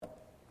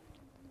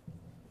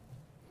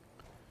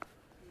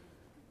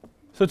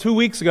So 2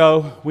 weeks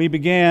ago, we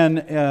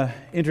began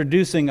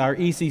introducing our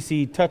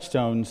ECC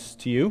Touchstones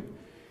to you.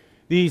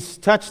 These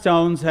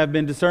touchstones have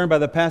been discerned by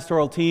the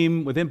pastoral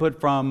team with input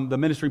from the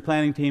ministry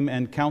planning team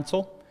and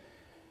council.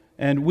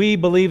 And we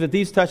believe that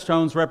these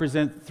touchstones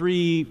represent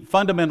three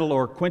fundamental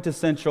or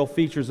quintessential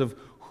features of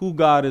who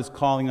God is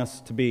calling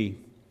us to be.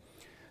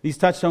 These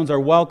touchstones are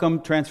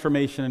welcome,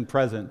 transformation, and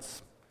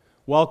presence.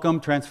 Welcome,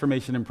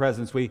 transformation, and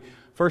presence.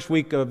 First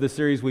week of the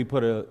series, we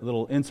put a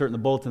little insert in the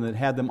bulletin that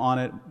had them on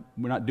it.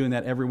 We're not doing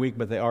that every week,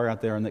 but they are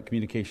out there on that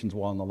communications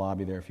wall in the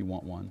lobby there if you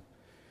want one.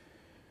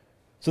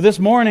 So this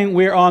morning,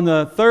 we're on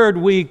the third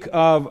week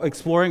of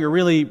exploring, or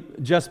really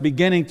just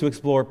beginning to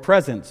explore,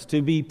 presence.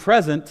 To be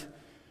present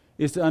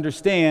is to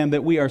understand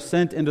that we are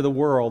sent into the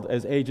world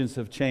as agents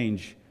of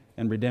change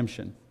and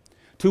redemption.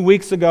 2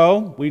 weeks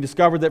ago, we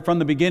discovered that from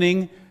the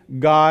beginning,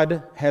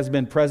 God has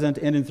been present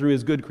in and through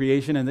His good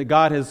creation, and that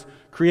God has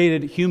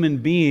created human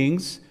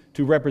beings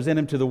to represent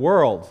Him to the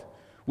world.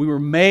 We were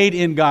made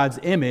in God's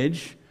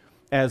image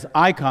as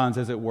icons,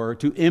 as it were,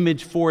 to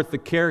image forth the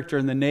character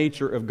and the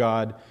nature of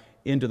God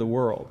into the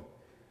world.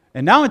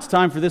 And now it's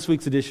time for this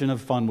week's edition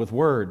of Fun with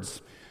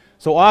Words.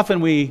 So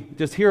often we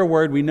just hear a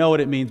word, we know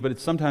what it means, but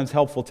it's sometimes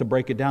helpful to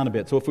break it down a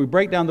bit. So if we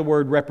break down the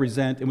word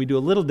represent and we do a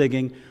little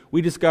digging,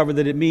 we discover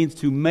that it means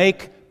to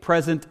make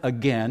present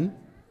again,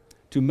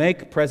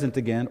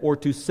 or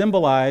to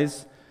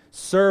symbolize,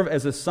 serve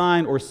as a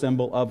sign or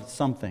symbol of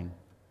something.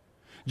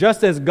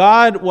 Just as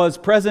God was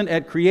present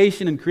at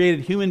creation and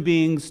created human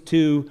beings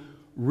to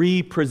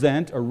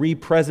represent or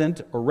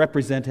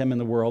represent Him in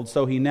the world,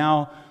 so He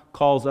now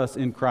calls us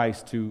in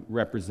Christ to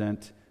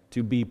represent,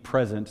 to be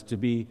present, to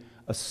be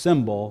a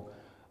symbol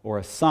or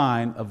a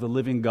sign of the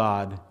living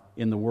God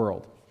in the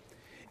world.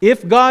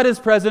 If God is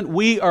present,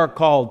 we are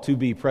called to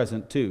be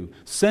present too,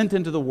 sent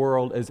into the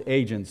world as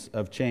agents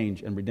of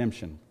change and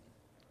redemption.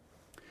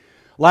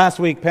 Last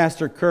week,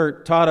 Pastor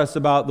Kurt taught us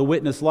about the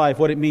witness life,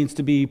 what it means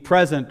to be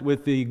present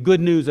with the good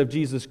news of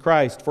Jesus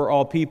Christ for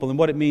all people, and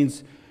what it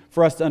means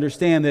for us to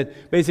understand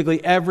that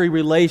basically every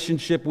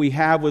relationship we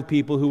have with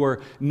people who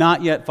are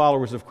not yet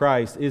followers of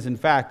Christ is in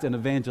fact an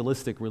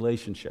evangelistic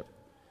relationship.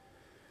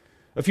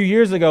 A few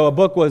years ago, a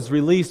book was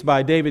released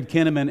by David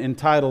Kinnaman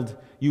entitled,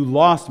 "You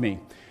Lost Me."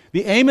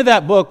 The aim of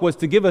that book was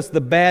to give us the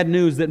bad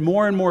news that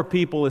more and more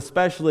people,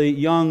 especially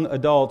young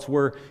adults,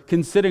 were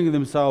considering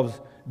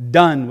themselves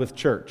done with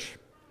church.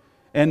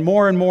 And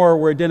more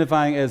were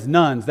identifying as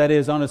nuns. That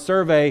is, on a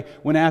survey,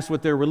 when asked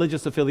what their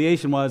religious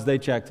affiliation was, they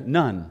checked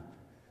none.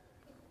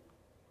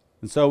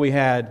 And so we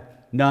had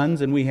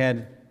nuns and we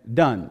had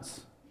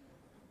duns.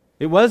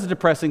 It was a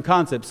depressing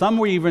concept. Some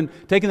were even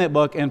taking that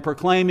book and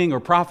proclaiming or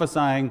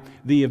prophesying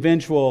the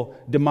eventual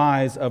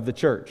demise of the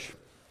church.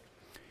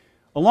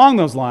 Along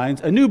those lines,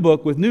 a new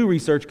book with new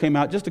research came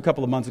out just a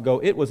couple of months ago.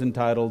 It was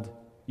entitled,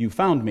 "You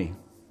Found Me."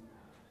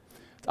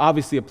 It's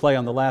obviously a play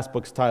on the last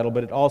book's title,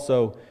 but it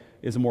also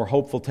is a more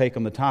hopeful take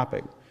on the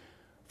topic.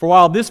 For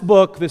while this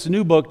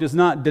new book, does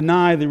not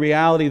deny the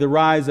reality, the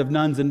rise of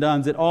nuns and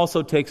duns, it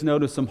also takes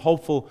note of some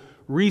hopeful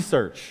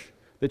research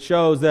that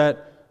shows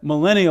that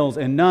millennials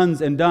and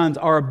nuns and duns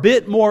are a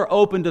bit more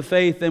open to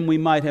faith than we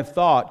might have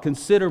thought,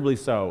 considerably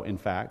so, in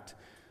fact.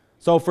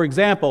 So, for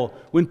example,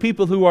 when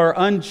people who are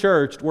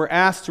unchurched were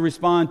asked to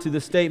respond to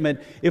the statement,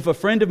 "If a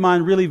friend of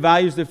mine really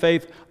values their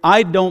faith,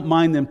 I don't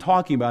mind them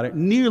talking about it,"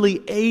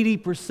 nearly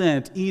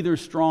 80% either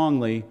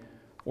strongly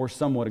or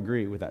somewhat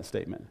agree with that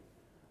statement.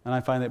 And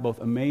I find that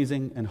both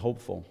amazing and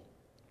hopeful.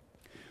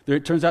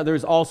 It turns out there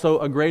is also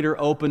a greater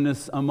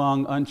openness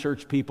among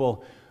unchurched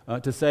people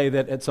to say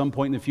that at some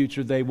point in the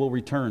future they will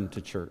return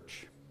to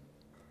church.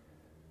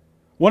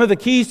 One of the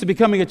keys to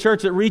becoming a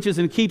church that reaches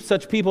and keeps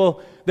such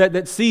people,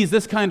 that sees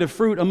this kind of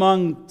fruit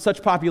among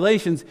such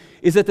populations,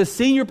 is that the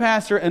senior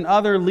pastor and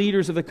other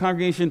leaders of the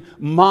congregation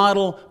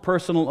model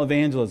personal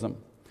evangelism.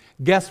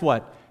 Guess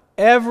what?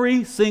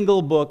 Every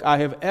single book I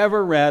have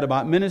ever read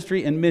about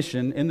ministry and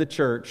mission in the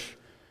church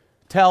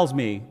tells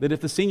me that if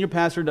the senior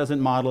pastor doesn't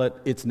model it,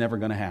 it's never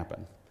going to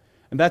happen.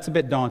 And that's a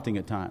bit daunting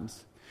at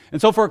times.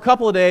 And so for a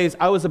couple of days,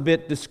 I was a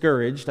bit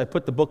discouraged. I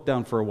put the book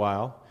down for a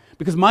while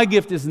because my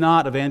gift is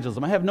not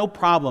evangelism. I have no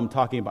problem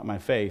talking about my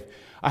faith.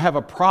 I have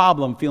a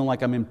problem feeling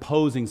like I'm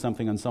imposing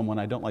something on someone.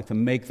 I don't like to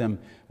make them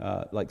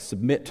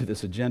submit to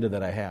this agenda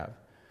that I have.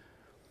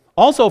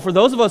 Also, for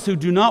those of us who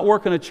do not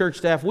work on a church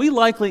staff, we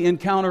likely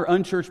encounter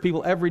unchurched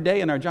people every day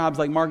in our jobs.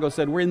 Like Margot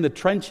said, we're in the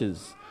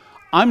trenches.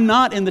 I'm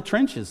not in the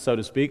trenches, so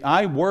to speak.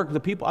 I work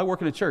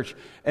in a church.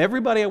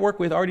 Everybody I work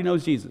with already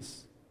knows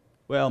Jesus.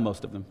 Well,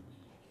 most of them.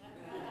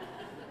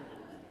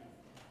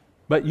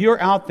 But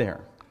you're out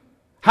there.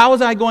 How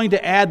was I going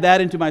to add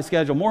that into my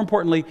schedule? More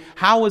importantly,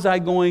 how was I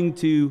going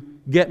to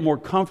get more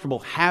comfortable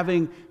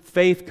having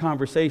faith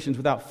conversations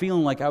without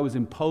feeling like I was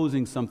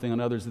imposing something on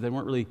others that they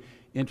weren't really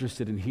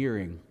interested in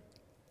hearing?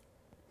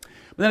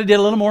 But then I did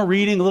a little more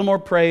reading, a little more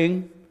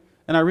praying,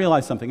 and I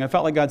realized something. I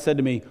felt like God said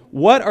to me,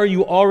 "What are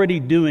you already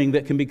doing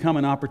that can become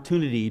an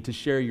opportunity to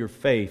share your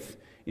faith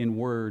in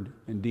word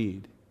and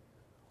deed?"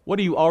 What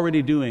are you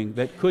already doing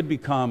that could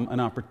become an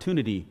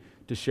opportunity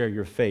to share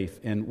your faith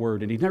in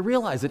word and deed. And I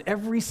realize that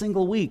every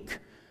single week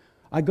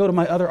I go to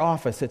my other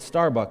office at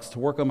Starbucks to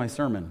work on my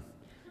sermon,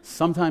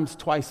 sometimes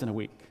twice in a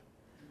week.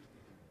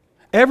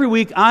 Every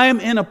week I am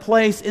in a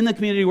place in the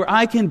community where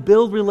I can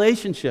build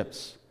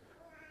relationships.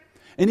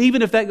 And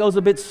even if that goes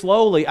a bit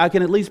slowly, I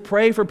can at least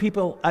pray for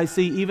people I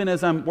see even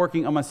as I'm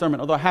working on my sermon.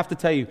 Although I have to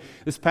tell you,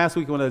 this past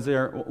week when I was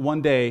there,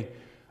 one day,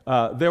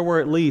 there were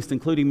at least,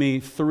 including me,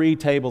 3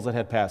 tables that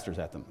had pastors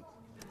at them.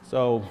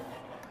 So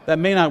that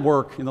may not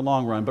work in the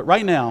long run, but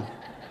right now,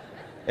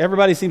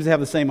 everybody seems to have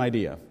the same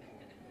idea.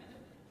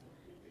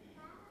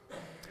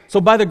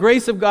 So by the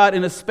grace of God,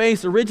 in a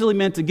space originally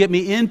meant to get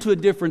me into a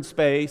different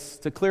space,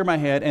 to clear my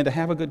head, and to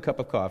have a good cup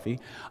of coffee,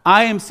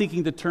 I am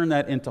seeking to turn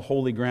that into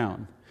holy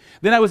ground.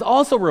 Then I was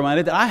also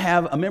reminded that I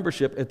have a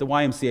membership at the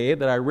YMCA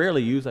that I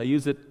rarely use. I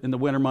use it in the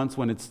winter months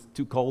when it's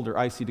too cold or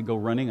icy to go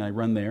running. I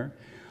run there.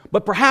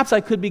 But perhaps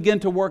I could begin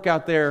to work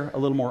out there a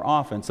little more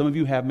often. Some of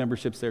you have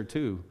memberships there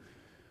too,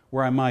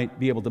 where I might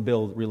be able to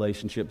build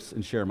relationships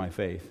and share my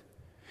faith.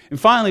 And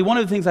finally, one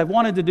of the things I've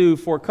wanted to do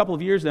for a couple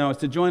of years now is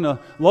to join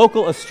a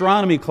local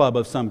astronomy club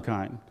of some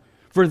kind.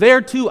 For there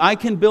too, I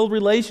can build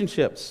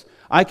relationships.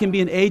 I can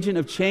be an agent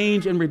of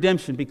change and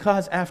redemption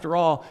because, after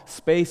all,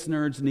 space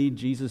nerds need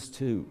Jesus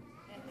too.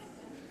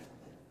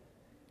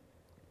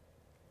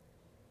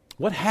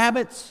 What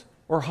habits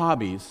or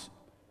hobbies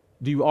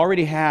do you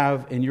already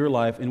have in your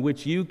life in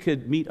which you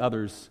could meet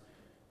others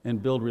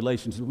and build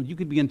relationships? You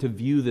could begin to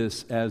view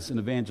this as an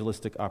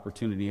evangelistic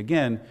opportunity.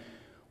 Again,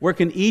 where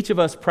can each of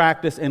us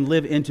practice and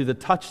live into the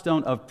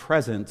touchstone of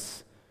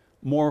presence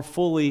more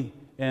fully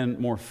and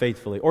more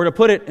faithfully? Or to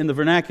put it in the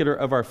vernacular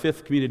of our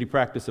 5th community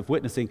practice of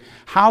witnessing,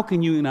 how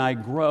can you and I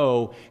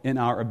grow in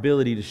our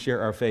ability to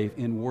share our faith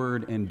in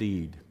word and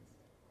deed?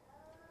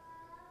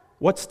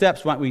 What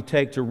steps might we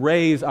take to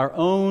raise our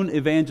own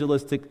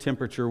evangelistic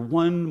temperature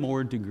one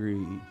more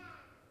degree?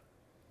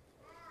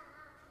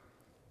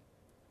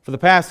 For the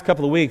past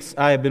couple of weeks,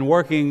 I have been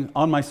working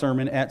on my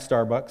sermon at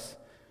Starbucks,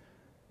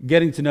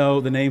 getting to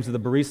know the names of the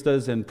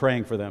baristas and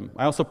praying for them.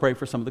 I also pray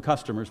for some of the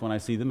customers when I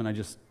see them, and I'm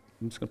just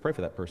going to pray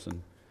for that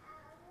person.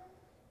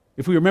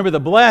 If we remember the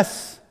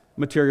bless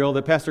material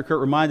that Pastor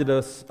Kurt reminded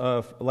us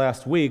of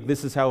last week,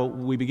 this is how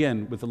we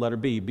begin with the letter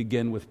B,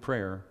 begin with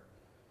prayer.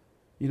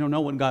 You don't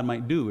know what God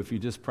might do if you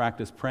just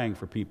practice praying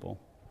for people.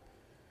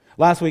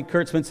 Last week,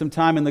 Kurt spent some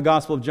time in the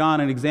Gospel of John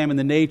and examined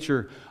the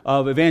nature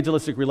of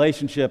evangelistic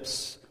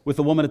relationships with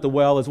the woman at the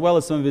well, as well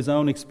as some of his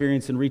own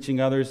experience in reaching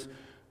others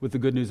with the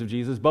good news of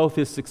Jesus, both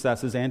his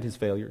successes and his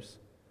failures.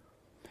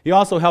 He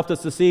also helped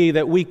us to see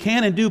that we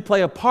can and do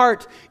play a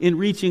part in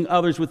reaching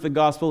others with the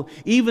gospel,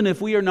 even if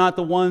we are not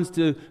the ones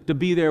to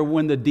be there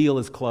when the deal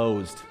is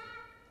closed,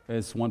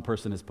 as one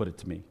person has put it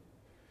to me.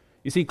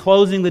 You see,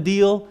 closing the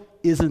deal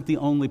isn't the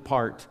only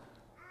part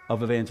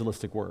of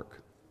evangelistic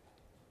work.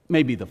 It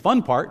may be the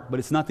fun part, but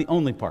it's not the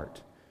only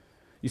part.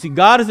 You see,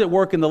 God is at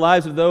work in the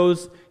lives of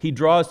those He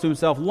draws to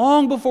Himself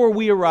long before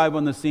we arrive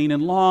on the scene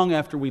and long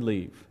after we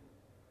leave.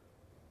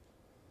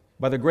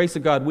 By the grace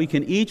of God, we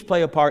can each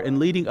play a part in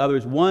leading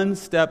others one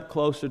step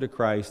closer to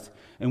Christ,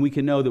 and we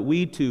can know that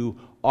we too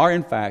are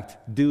in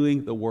fact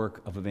doing the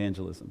work of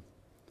evangelism,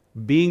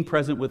 being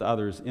present with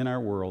others in our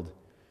world,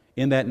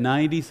 in that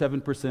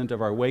 97%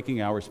 of our waking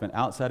hours spent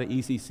outside of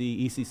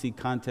ECC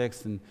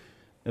context and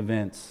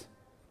events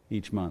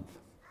each month.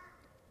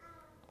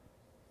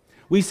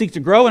 We seek to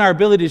grow in our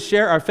ability to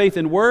share our faith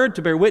in word,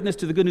 to bear witness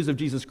to the good news of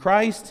Jesus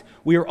Christ.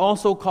 We are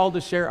also called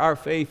to share our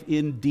faith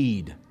in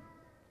deed.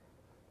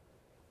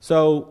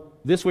 So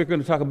this week we're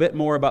going to talk a bit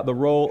more about the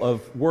role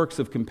of works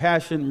of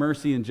compassion,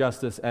 mercy, and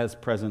justice as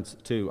presents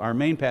too. Our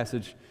main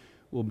passage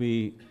will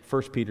be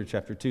 1 Peter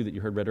chapter 2 that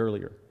you heard read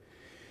earlier.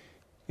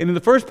 And in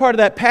the first part of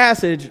that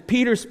passage,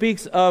 Peter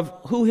speaks of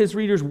who his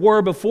readers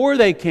were before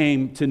they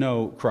came to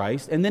know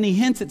Christ, and then he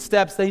hints at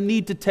steps they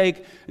need to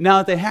take now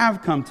that they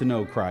have come to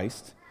know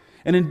Christ.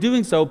 And in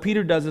doing so,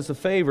 Peter does us a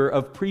favor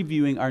of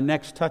previewing our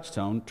next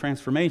touchstone,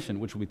 transformation,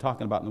 which we'll be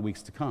talking about in the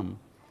weeks to come.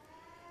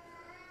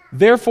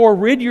 Therefore,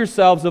 rid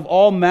yourselves of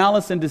all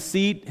malice and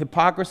deceit,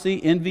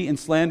 hypocrisy, envy, and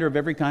slander of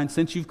every kind,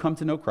 since you've come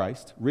to know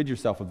Christ. Rid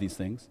yourself of these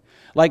things.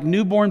 Like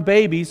newborn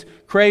babies,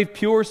 crave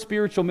pure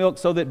spiritual milk,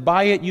 so that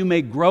by it you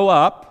may grow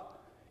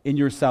up in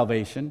your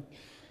salvation,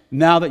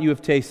 now that you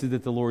have tasted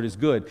that the Lord is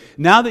good.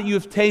 Now that you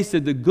have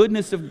tasted the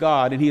goodness of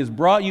God, and He has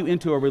brought you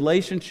into a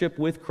relationship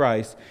with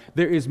Christ,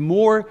 there is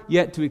more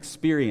yet to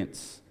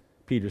experience,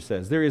 Peter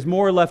says. There is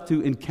more left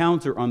to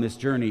encounter on this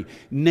journey,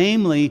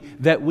 namely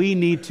that we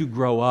need to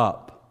grow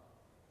up.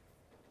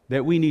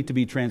 That we need to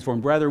be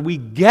transformed. Rather, we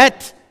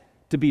get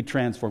to be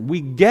transformed.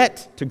 We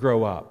get to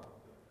grow up.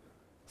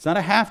 It's not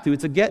a have to,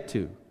 it's a get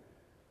to.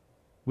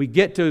 We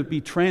get to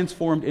be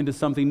transformed into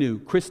something new.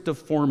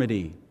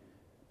 Christoformity.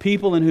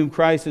 People in whom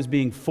Christ is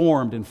being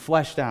formed and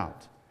fleshed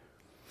out.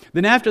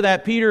 Then after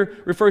that, Peter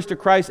refers to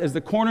Christ as the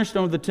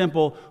cornerstone of the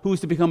temple, who is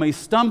to become a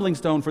stumbling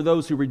stone for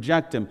those who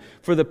reject Him.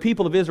 For the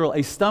people of Israel,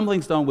 a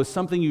stumbling stone was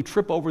something you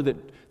trip over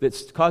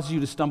that causes you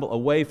to stumble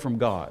away from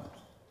God.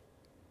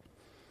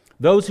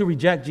 Those who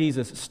reject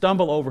Jesus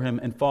stumble over Him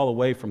and fall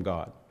away from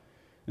God.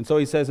 And so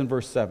he says in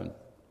verse 7,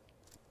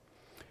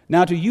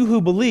 "Now to you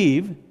who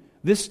believe,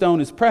 this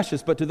stone is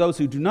precious, but to those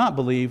who do not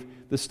believe,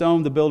 the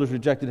stone the builders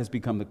rejected has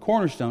become the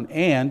cornerstone,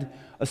 and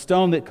a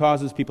stone that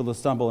causes people to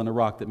stumble, and a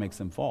rock that makes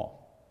them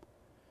fall.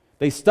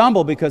 They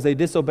stumble because they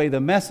disobey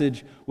the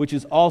message, which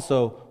is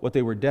also what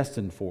they were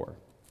destined for."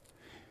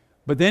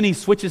 But then he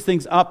switches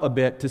things up a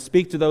bit to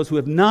speak to those who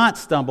have not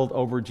stumbled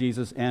over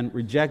Jesus and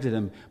rejected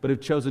him, but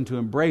have chosen to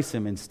embrace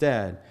him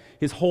instead.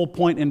 His whole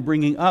point in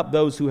bringing up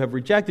those who have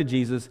rejected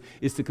Jesus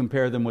is to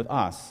compare them with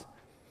us,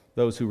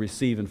 those who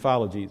receive and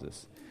follow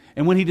Jesus.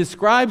 And when he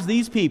describes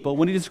these people,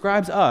 when he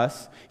describes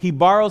us, he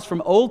borrows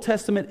from Old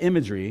Testament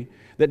imagery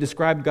that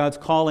described God's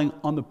calling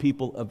on the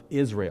people of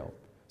Israel.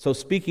 So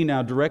speaking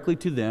now directly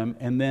to them,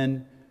 and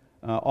then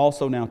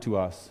also now to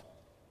us.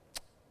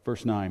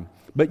 Verse 9,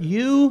 "But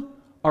you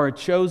are a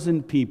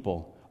chosen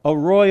people, a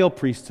royal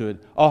priesthood,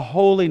 a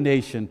holy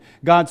nation,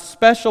 God's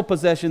special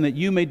possession, that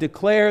you may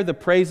declare the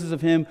praises of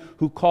him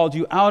who called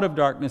you out of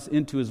darkness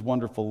into his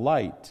wonderful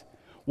light.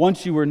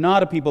 Once you were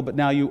not a people, but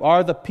now you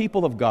are the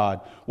people of God.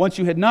 Once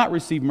you had not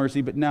received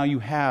mercy, but now you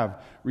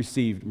have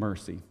received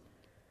mercy."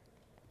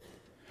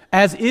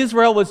 As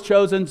Israel was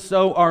chosen,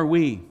 so are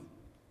we.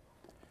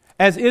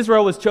 As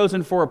Israel was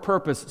chosen for a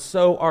purpose,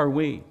 so are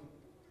we.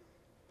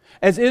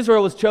 As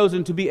Israel was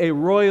chosen to be a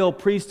royal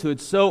priesthood,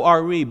 so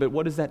are we. But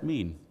what does that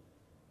mean?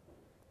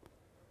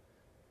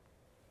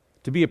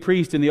 To be a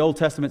priest in the Old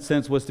Testament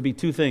sense was to be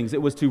two things.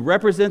 It was to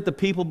represent the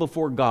people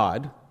before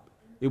God.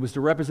 It was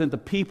to represent the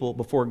people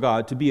before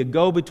God, to be a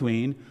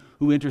go-between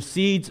who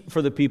intercedes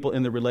for the people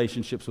in their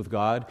relationships with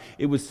God.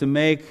 It was to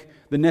make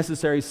the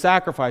necessary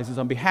sacrifices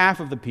on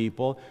behalf of the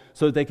people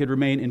so that they could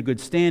remain in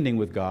good standing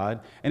with God.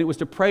 And it was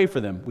to pray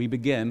for them. We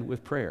begin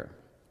with prayer.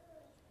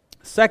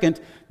 Second,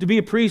 to be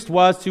a priest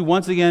was to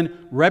once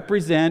again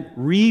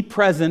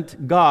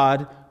represent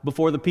God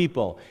before the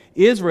people.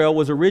 Israel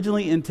was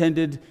originally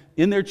intended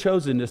in their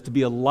chosenness to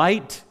be a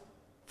light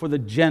for the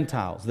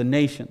Gentiles, the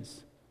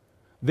nations.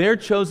 Their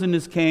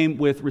chosenness came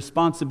with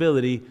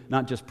responsibility,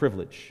 not just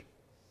privilege.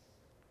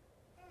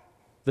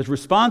 The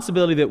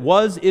responsibility that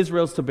was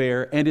Israel's to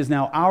bear and is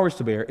now ours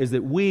to bear is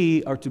that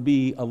we are to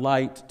be a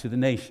light to the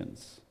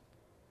nations.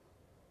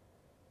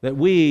 That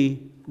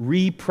we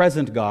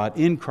represent God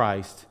in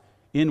Christ,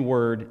 in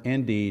word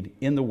and deed,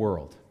 in the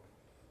world,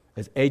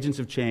 as agents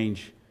of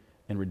change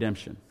and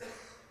redemption.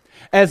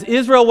 As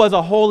Israel was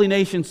a holy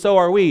nation, so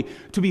are we.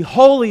 To be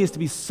holy is to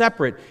be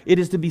separate. It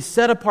is to be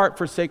set apart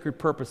for sacred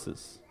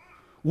purposes.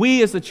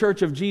 We as the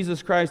church of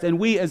Jesus Christ and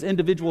we as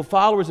individual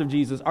followers of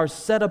Jesus are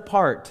set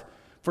apart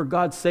for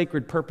God's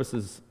sacred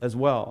purposes as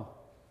well.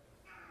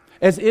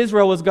 As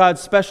Israel was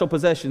God's special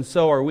possession,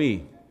 so are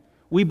we.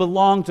 We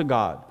belong to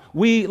God.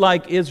 We,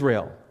 like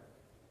Israel,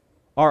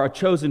 are a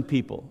chosen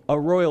people, a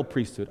royal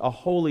priesthood, a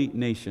holy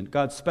nation,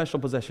 God's special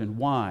possession.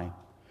 Why?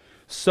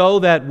 So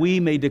that we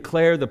may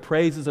declare the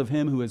praises of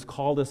him who has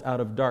called us out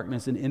of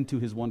darkness and into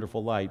his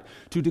wonderful light.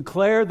 To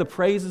declare the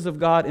praises of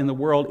God in the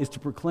world is to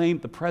proclaim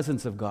the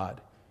presence of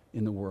God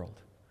in the world.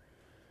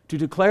 To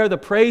declare the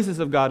praises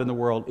of God in the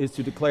world is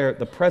to declare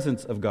the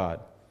presence of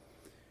God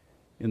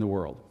in the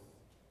world.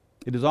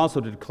 It is also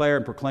to declare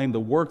and proclaim the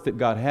work that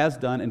God has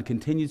done and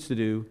continues to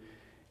do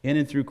in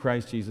and through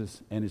Christ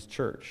Jesus and his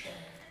church.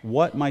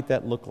 What might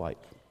that look like?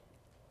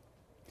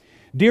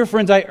 Dear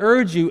friends, I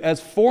urge you as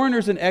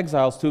foreigners and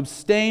exiles to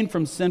abstain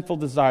from sinful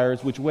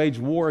desires which wage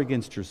war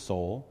against your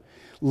soul.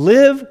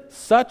 Live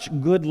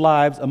such good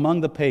lives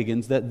among the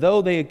pagans that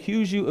though they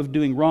accuse you of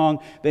doing wrong,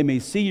 they may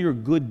see your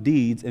good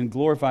deeds and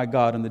glorify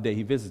God on the day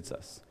he visits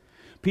us.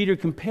 Peter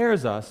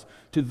compares us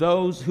to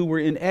those who were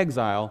in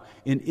exile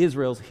in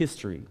Israel's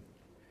history.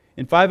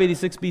 In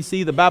 586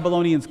 BC, the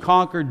Babylonians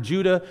conquered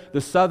Judah,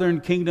 the southern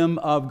kingdom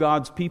of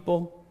God's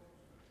people,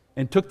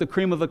 and took the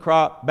cream of the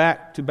crop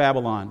back to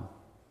Babylon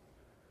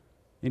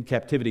in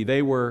captivity.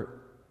 They were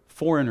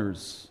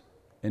foreigners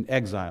and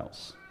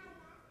exiles.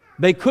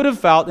 They could have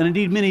felt, and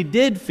indeed many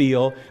did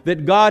feel,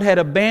 that God had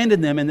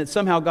abandoned them and that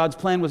somehow God's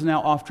plan was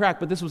now off track,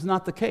 but this was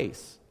not the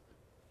case.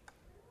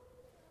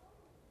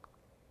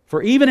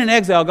 For even in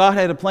exile, God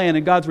had a plan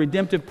and God's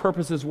redemptive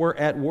purposes were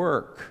at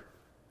work.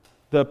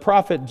 The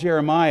prophet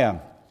Jeremiah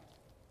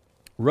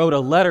wrote a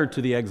letter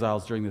to the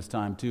exiles during this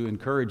time to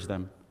encourage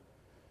them.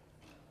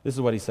 This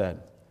is what he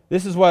said.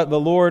 This is what the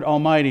Lord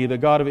Almighty, the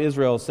God of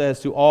Israel, says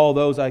to all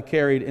those I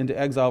carried into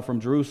exile from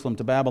Jerusalem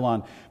to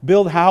Babylon.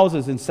 Build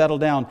houses and settle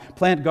down.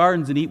 Plant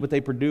gardens and eat what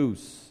they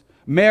produce.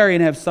 Marry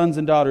and have sons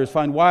and daughters.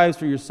 Find wives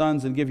for your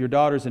sons and give your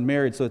daughters in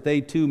marriage so that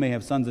they too may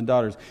have sons and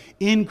daughters.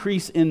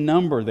 Increase in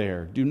number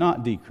there. Do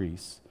not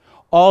decrease.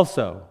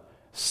 Also,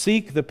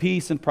 seek the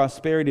peace and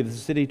prosperity of the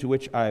city to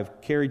which I have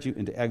carried you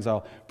into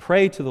exile.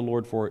 Pray to the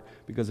Lord for it,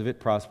 because if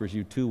it prospers,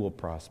 you too will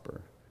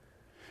prosper.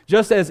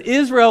 Just as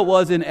Israel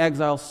was in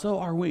exile, so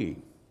are we.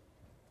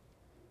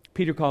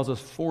 Peter calls us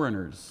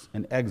foreigners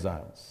and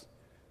exiles.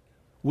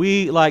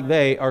 We, like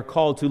they, are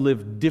called to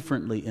live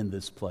differently in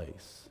this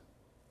place.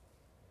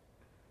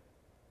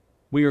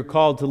 We are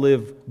called to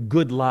live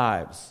good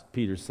lives,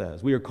 Peter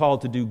says. We are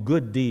called to do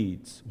good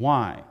deeds.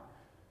 Why?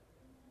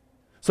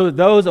 so that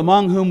those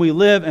among whom we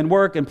live and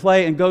work and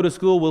play and go to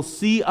school will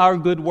see our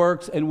good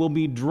works and will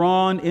be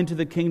drawn into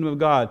the kingdom of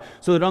God,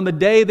 so that on the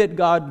day that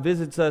God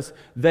visits us,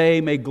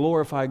 they may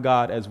glorify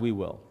God as we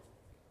will.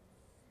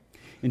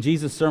 In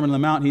Jesus' Sermon on the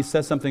Mount, he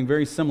says something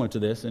very similar to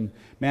this. In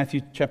Matthew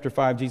chapter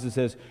 5, Jesus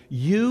says,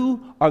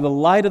 "You are the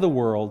light of the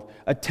world.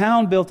 A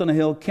town built on a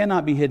hill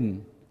cannot be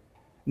hidden.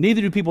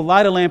 Neither do people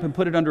light a lamp and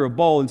put it under a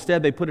bowl.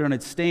 Instead, they put it on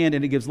its stand,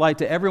 and it gives light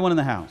to everyone in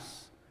the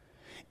house.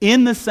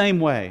 In the same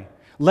way,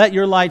 let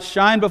your light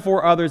shine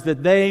before others,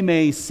 that they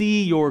may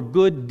see your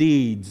good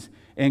deeds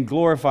and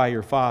glorify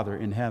your Father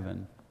in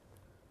heaven."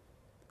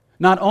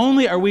 Not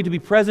only are we to be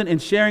present in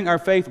sharing our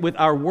faith with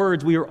our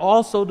words, we are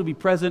also to be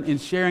present in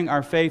sharing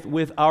our faith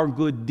with our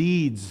good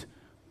deeds.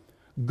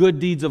 Good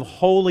deeds of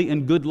holy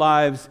and good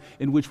lives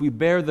in which we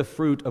bear the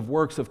fruit of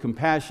works of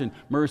compassion,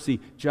 mercy,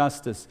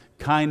 justice,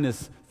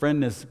 kindness,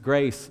 friendliness,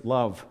 grace,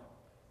 love.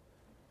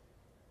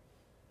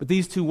 But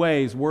these two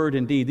ways, word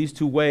and deed, these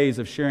two ways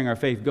of sharing our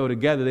faith go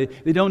together.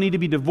 They don't need to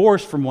be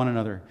divorced from one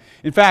another.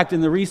 In fact,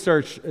 in the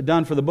research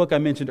done for the book I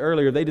mentioned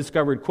earlier, they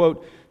discovered,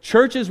 quote,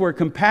 "Churches where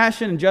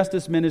compassion and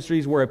justice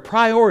ministries were a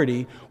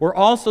priority were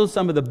also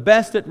some of the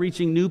best at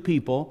reaching new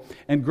people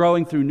and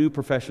growing through new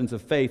professions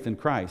of faith in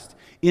Christ."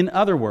 In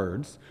other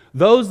words,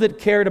 those that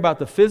cared about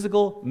the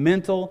physical,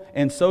 mental,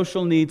 and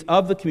social needs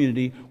of the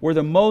community were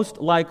the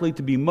most likely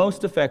to be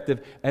most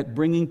effective at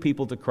bringing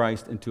people to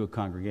Christ into a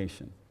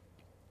congregation.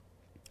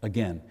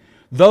 Again,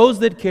 those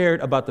that cared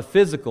about the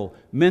physical,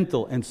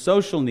 mental, and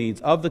social needs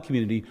of the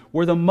community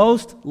were the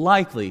most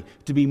likely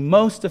to be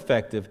most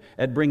effective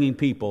at bringing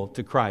people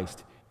to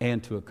Christ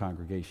and to a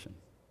congregation.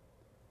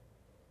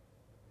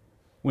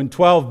 When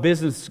 12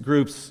 business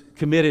groups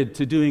committed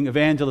to doing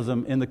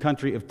evangelism in the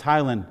country of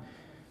Thailand,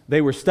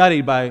 they were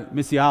studied by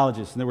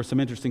missiologists, and there were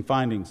some interesting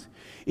findings.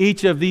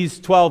 Each of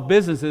these 12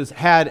 businesses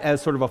had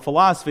as sort of a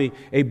philosophy,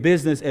 a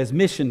business as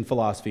mission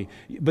philosophy,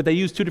 but they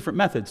used two different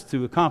methods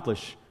to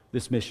accomplish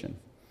this mission.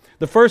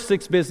 The first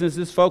 6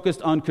 businesses focused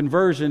on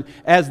conversion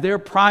as their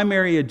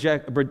primary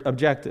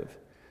objective.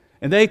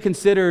 And they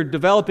considered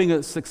developing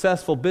a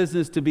successful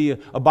business to be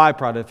a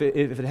byproduct.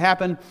 If it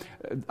happened,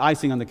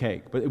 icing on the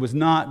cake. But it was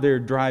not their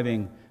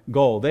driving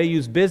goal. They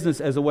used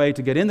business as a way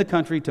to get in the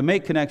country, to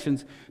make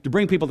connections, to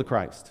bring people to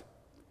Christ.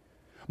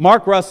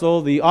 Mark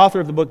Russell, the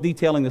author of the book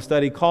detailing the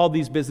study, called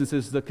these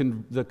businesses the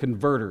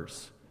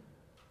converters.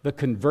 The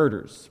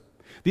converters.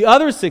 The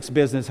other 6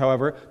 businesses,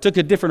 however, took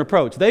a different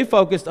approach. They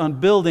focused on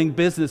building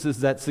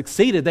businesses that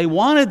succeeded. They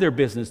wanted their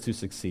business to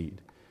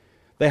succeed.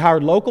 They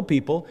hired local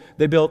people,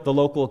 they built the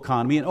local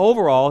economy, and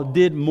overall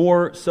did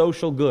more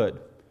social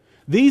good.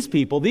 These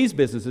people, these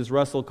businesses,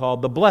 Russell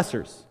called the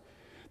blessers.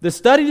 The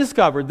study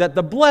discovered that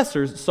the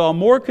blessers saw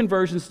more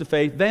conversions to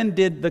faith than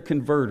did the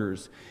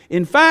converters.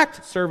 In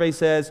fact, survey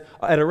says,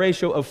 at a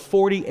ratio of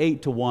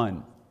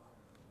 48-1.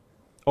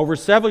 Over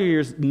several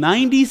years,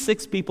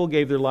 96 people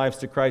gave their lives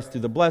to Christ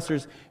through the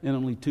blessers, and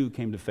only 2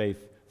 came to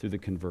faith through the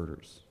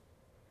converters.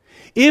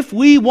 If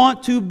we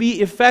want to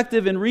be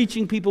effective in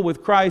reaching people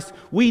with Christ,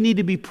 we need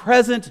to be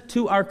present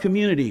to our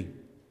community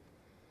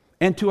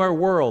and to our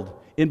world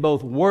in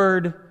both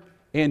word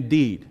and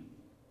deed,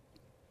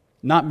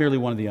 not merely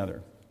one or the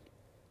other.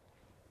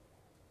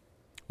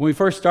 When we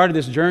first started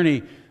this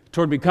journey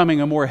toward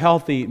becoming a more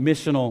healthy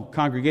missional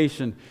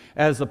congregation,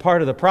 as a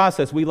part of the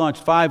process, we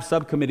launched 5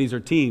 subcommittees or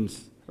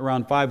teams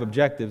around 5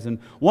 objectives. And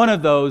one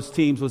of those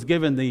teams was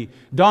given the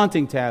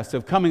daunting task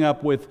of coming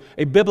up with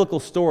a biblical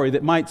story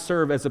that might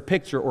serve as a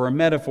picture or a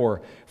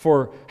metaphor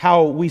for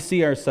how we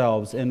see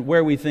ourselves and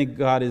where we think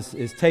God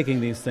is taking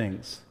these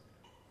things.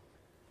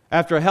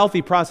 After a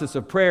healthy process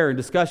of prayer and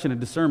discussion and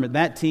discernment,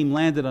 that team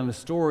landed on a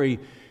story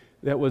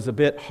that was a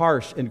bit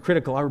harsh and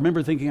critical. I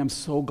remember thinking, I'm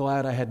so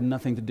glad I had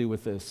nothing to do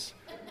with this.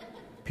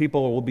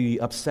 People will be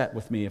upset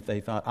with me if they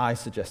thought I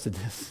suggested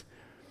this.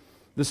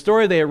 The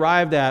story they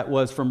arrived at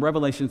was from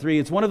Revelation 3.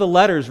 It's one of the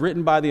letters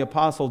written by the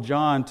Apostle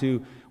John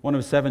to one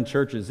of 7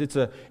 churches. It's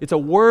a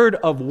word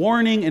of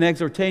warning and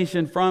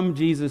exhortation from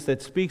Jesus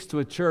that speaks to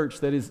a church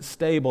that is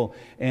stable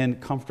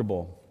and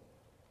comfortable.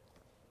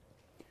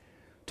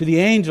 To the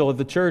angel of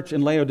the church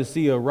in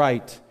Laodicea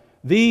write,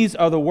 "These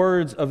are the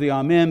words of the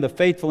Amen, the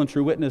faithful and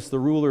true witness, the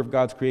ruler of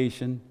God's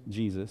creation,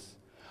 Jesus.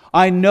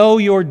 I know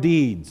your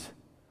deeds,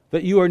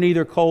 that you are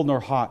neither cold nor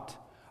hot.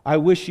 I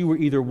wish you were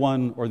either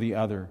one or the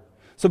other.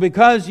 So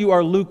because you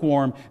are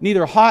lukewarm,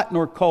 neither hot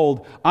nor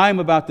cold, I am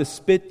about to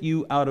spit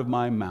you out of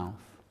my mouth."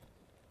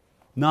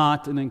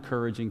 Not an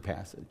encouraging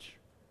passage.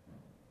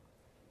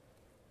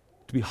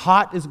 To be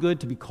hot is good,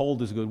 to be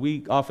cold is good.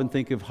 We often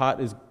think of hot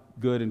is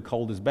good and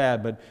cold is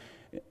bad, but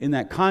in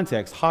that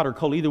context, hot or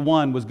cold, either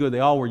one was good. They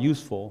all were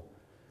useful.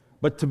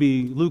 But to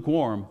be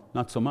lukewarm,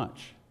 not so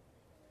much.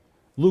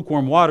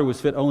 Lukewarm water was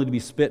fit only to be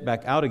spit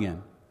back out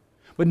again.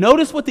 But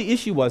notice what the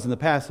issue was in the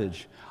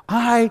passage.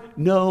 I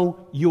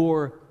know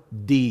your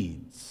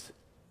deeds.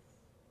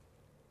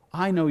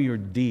 I know your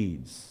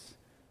deeds.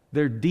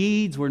 Their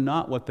deeds were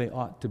not what they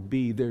ought to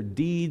be. Their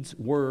deeds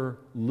were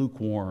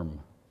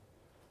lukewarm.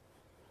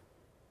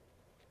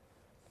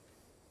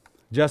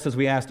 Just as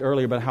we asked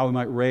earlier about how we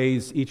might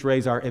each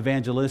raise our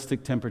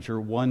evangelistic temperature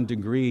 1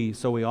 degree,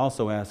 so we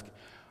also ask,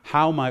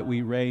 how might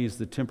we raise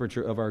the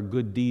temperature of our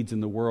good deeds in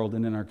the world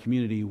and in our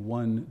community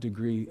 1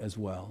 degree as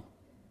well?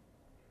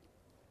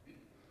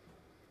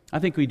 I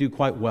think we do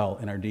quite well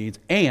in our deeds,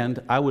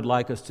 and I would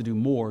like us to do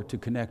more to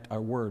connect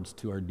our words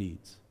to our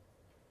deeds.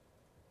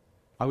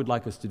 I would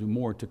like us to do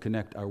more to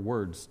connect our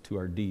words to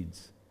our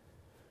deeds.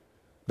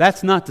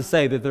 That's not to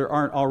say that there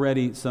aren't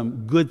already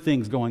some good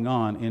things going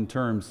on in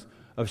terms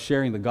of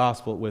sharing the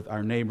gospel with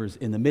our neighbors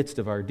in the midst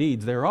of our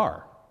deeds. There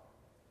are.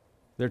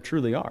 There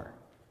truly are.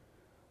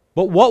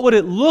 But what would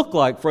it look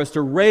like for us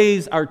to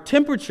raise our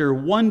temperature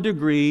 1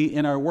 degree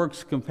in our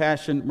works of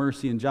compassion,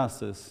 mercy, and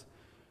justice?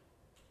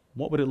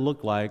 What would it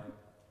look like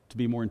to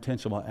be more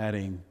intentional about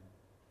adding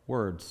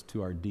words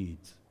to our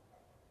deeds?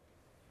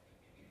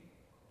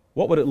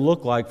 What would it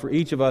look like for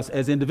each of us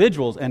as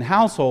individuals and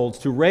households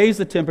to raise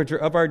the temperature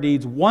of our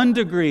deeds 1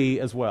 degree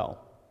as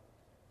well?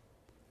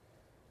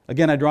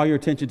 Again, I draw your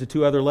attention to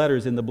 2 other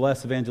letters in the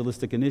Bless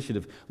Evangelistic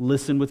Initiative.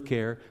 Listen with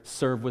care,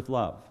 serve with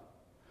love.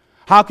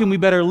 How can we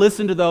better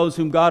listen to those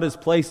whom God has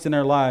placed in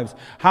our lives?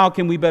 How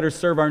can we better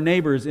serve our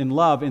neighbors in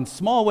love, in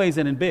small ways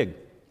and in big?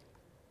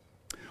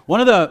 One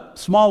of the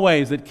small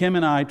ways that Kim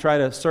and I try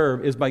to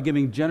serve is by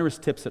giving generous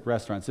tips at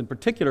restaurants. In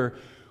particular,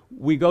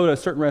 we go to a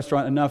certain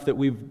restaurant enough that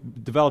we've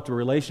developed a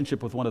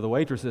relationship with one of the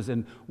waitresses,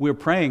 and we're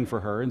praying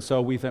for her. And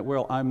so we thought,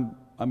 well,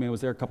 I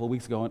was there a couple of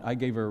weeks ago, and I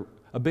gave her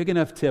a big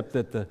enough tip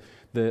that the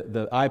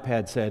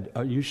iPad said,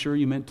 "Are you sure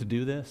you meant to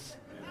do this?"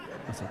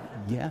 I said,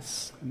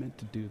 "Yes, I meant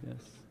to do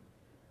this."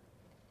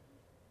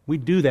 We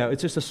do that.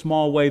 It's just a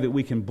small way that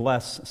we can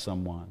bless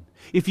someone.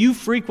 If you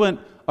frequent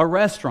a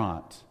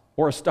restaurant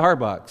or a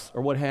Starbucks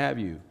or what have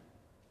you,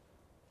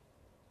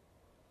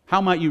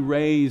 how might you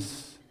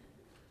raise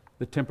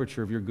the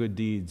temperature of your good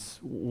deeds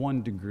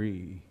 1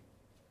 degree?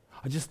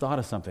 I just thought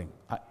of something.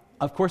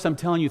 Of course, I'm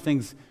telling you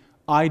things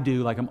I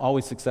do like I'm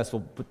always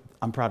successful, but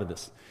I'm proud of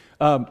this.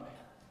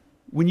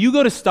 When you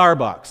go to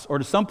Starbucks or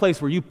to some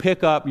place where you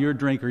pick up your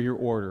drink or your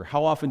order,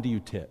 how often do you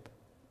tip?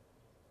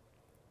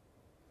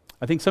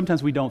 I think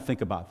sometimes we don't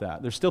think about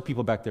that. There's still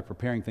people back there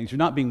preparing things. You're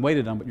not being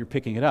waited on, but you're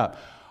picking it up.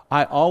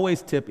 I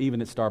always tip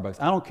even at Starbucks.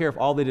 I don't care if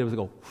all they did was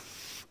go,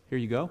 "Here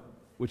you go,"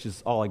 which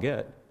is all I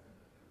get.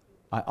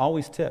 I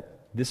always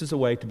tip. This is a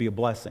way to be a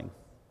blessing.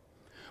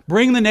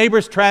 Bring the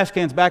neighbor's trash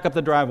cans back up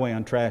the driveway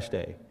on trash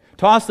day.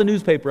 Toss the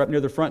newspaper up near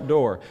the front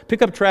door.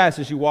 Pick up trash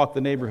as you walk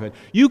the neighborhood.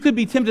 You could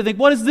be tempted to think,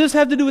 what does this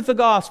have to do with the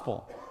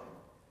gospel?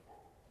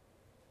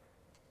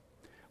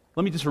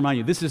 Let me just remind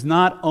you, this is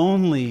not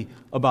only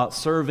about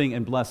serving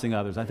and blessing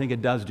others. I think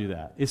it does do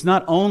that. It's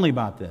not only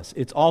about this.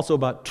 It's also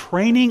about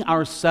training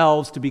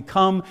ourselves to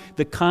become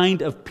the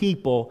kind of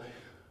people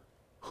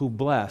who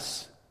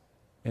bless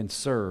and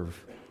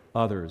serve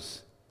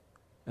others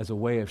as a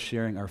way of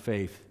sharing our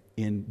faith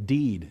in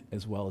deed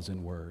as well as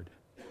in word.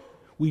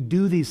 We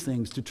do these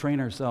things to train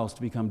ourselves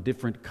to become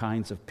different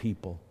kinds of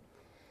people.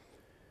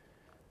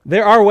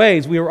 There are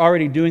ways we are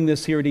already doing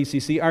this here at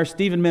ECC. Our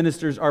Stephen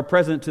ministers are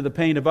present to the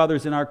pain of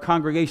others in our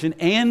congregation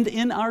and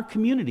in our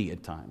community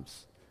at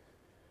times.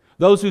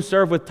 Those who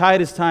serve with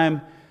Titus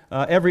Time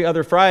every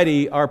other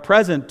Friday are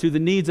present to the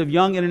needs of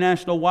young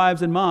international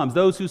wives and moms.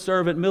 Those who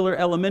serve at Miller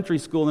Elementary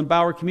School and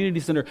Bauer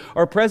Community Center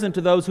are present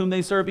to those whom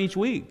they serve each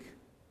week.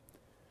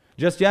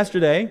 Just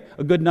yesterday,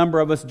 a good number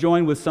of us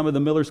joined with some of the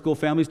Miller School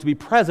families to be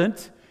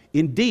present,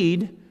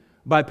 indeed,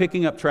 by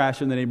picking up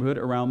trash in the neighborhood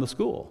around the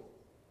school.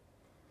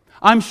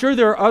 I'm sure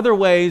there are other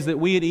ways that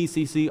we at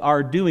ECC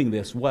are doing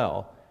this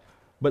well,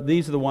 but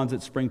these are the ones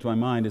that spring to my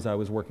mind as I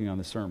was working on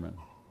the sermon.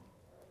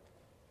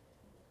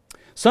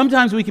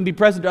 Sometimes we can be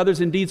present to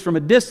others in deeds from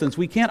a distance.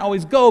 We can't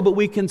always go, but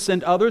we can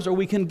send others or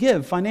we can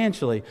give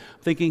financially.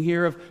 I'm thinking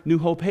here of New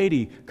Hope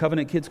Haiti,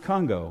 Covenant Kids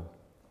Congo.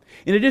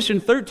 In addition,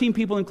 13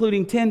 people,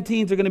 including 10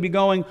 teens, are going to be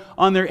going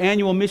on their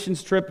annual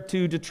missions trip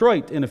to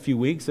Detroit in a few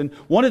weeks. And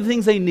one of the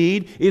things they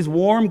need is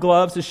warm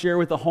gloves to share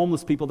with the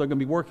homeless people they're going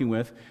to be working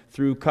with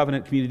through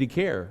Covenant Community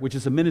Care, which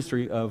is a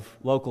ministry of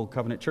local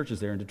Covenant churches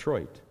there in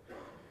Detroit.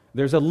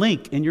 There's a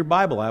link in your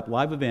Bible app,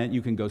 Live Event.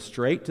 You can go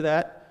straight to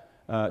that,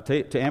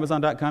 to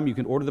Amazon.com. You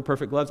can order the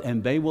perfect gloves,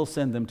 and they will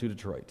send them to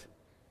Detroit.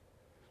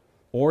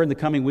 Or in the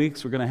coming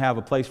weeks, we're going to have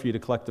a place for you to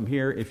collect them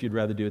here if you'd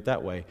rather do it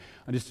that way.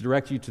 I just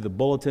direct you to the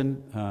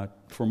bulletin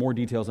for more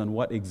details on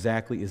what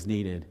exactly is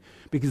needed.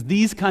 Because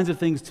these kinds of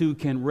things, too,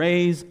 can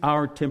raise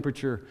our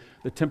temperature,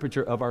 the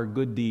temperature of our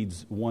good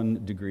deeds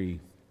 1 degree.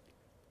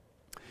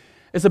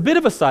 It's a bit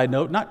of a side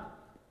note, not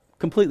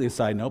completely a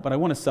side note, but I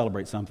want to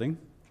celebrate something.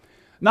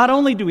 Not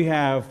only do we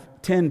have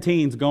 10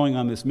 teens going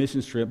on this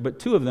missions trip, but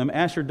 2 of them,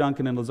 Asher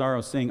Duncan and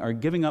Lazaro Singh, are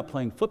giving up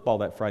playing football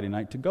that Friday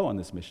night to go on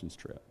this missions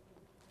trip.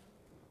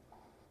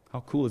 How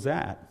cool is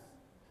that?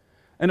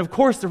 And of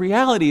course, the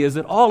reality is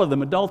that all of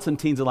them, adults and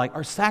teens alike,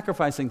 are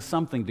sacrificing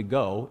something to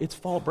go. It's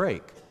fall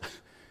break.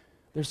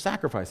 They're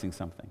sacrificing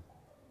something.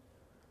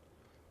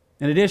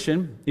 In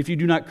addition, if you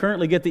do not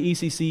currently get the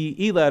ECC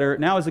e-letter,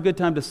 now is a good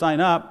time to sign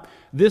up.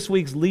 This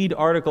week's lead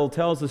article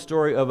tells the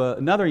story of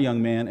another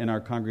young man in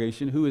our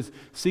congregation who is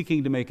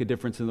seeking to make a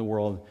difference in the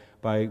world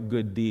by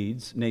good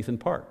deeds, Nathan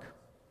Park.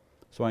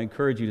 So I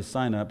encourage you to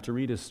sign up to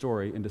read his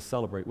story and to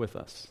celebrate with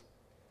us.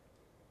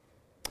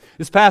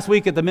 This past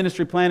week at the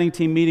ministry planning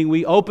team meeting,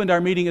 we opened our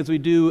meeting as we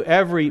do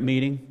every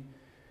meeting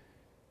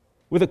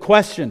with a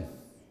question.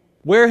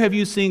 Where have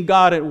you seen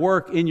God at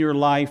work in your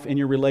life, in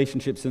your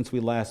relationship since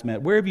we last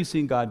met? Where have you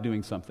seen God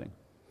doing something?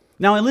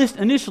 Now,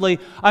 initially,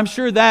 I'm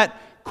sure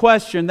that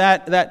question,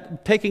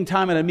 that taking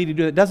time at a meeting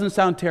to do that doesn't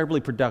sound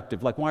terribly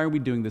productive. Like, why are we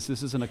doing this?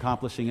 This isn't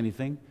accomplishing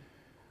anything.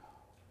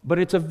 But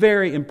it's a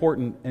very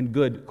important and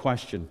good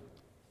question.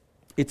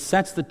 It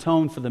sets the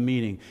tone for the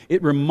meeting.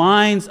 It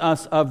reminds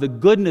us of the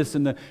goodness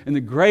and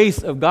the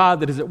grace of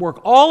God that is at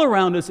work all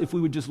around us if we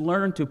would just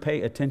learn to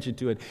pay attention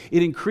to it.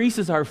 It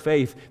increases our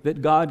faith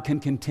that God can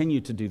continue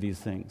to do these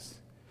things.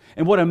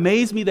 And what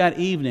amazed me that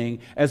evening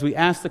as we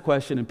asked the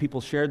question and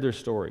people shared their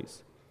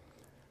stories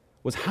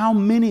was how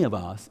many of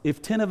us, if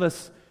 10 of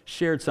us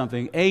shared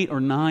something, 8 or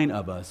 9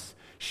 of us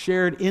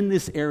shared in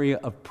this area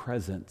of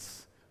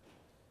presence,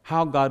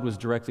 how God was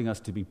directing us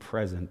to be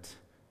present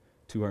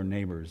to our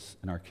neighbors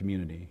and our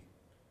community.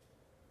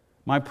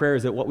 My prayer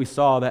is that what we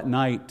saw that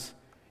night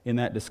in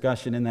that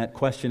discussion, in that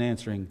question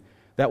answering,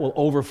 that will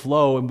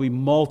overflow and be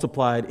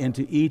multiplied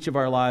into each of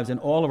our lives and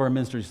all of our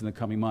ministries in the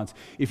coming months.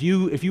 If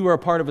you are a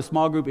part of a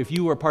small group, if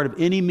you are a part of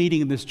any meeting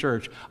in this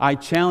church, I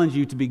challenge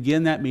you to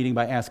begin that meeting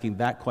by asking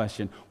that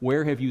question: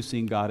 where have you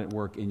seen God at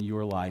work in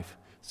your life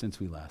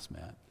since we last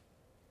met?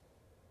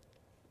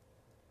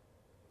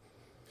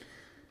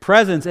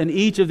 Presence in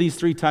each of these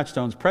 3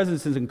 touchstones.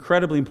 Presence is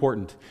incredibly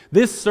important.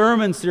 This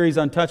sermon series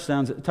on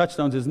touchstones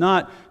is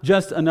not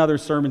just another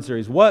sermon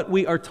series. What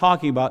we are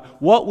talking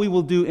about, what we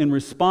will do in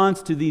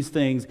response to these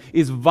things,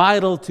 is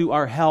vital to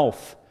our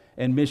health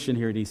and mission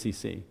here at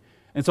ECC.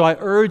 And so I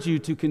urge you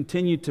to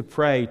continue to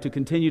pray, to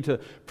continue to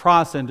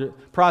process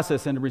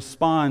and to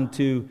respond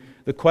to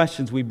the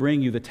questions we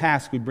bring you, the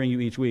tasks we bring you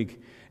each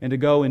week, and to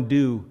go and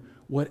do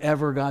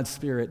whatever God's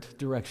Spirit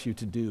directs you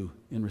to do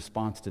in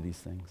response to these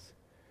things.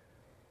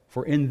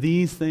 For in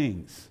these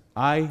things,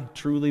 I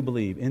truly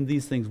believe, in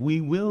these things,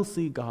 we will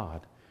see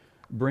God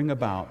bring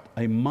about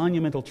a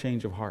monumental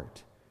change of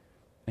heart.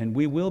 And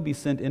we will be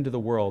sent into the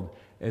world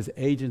as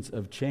agents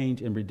of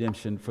change and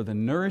redemption for the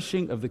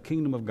nourishing of the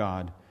kingdom of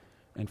God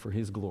and for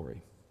His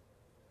glory.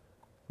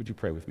 Would you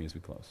pray with me as we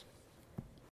close?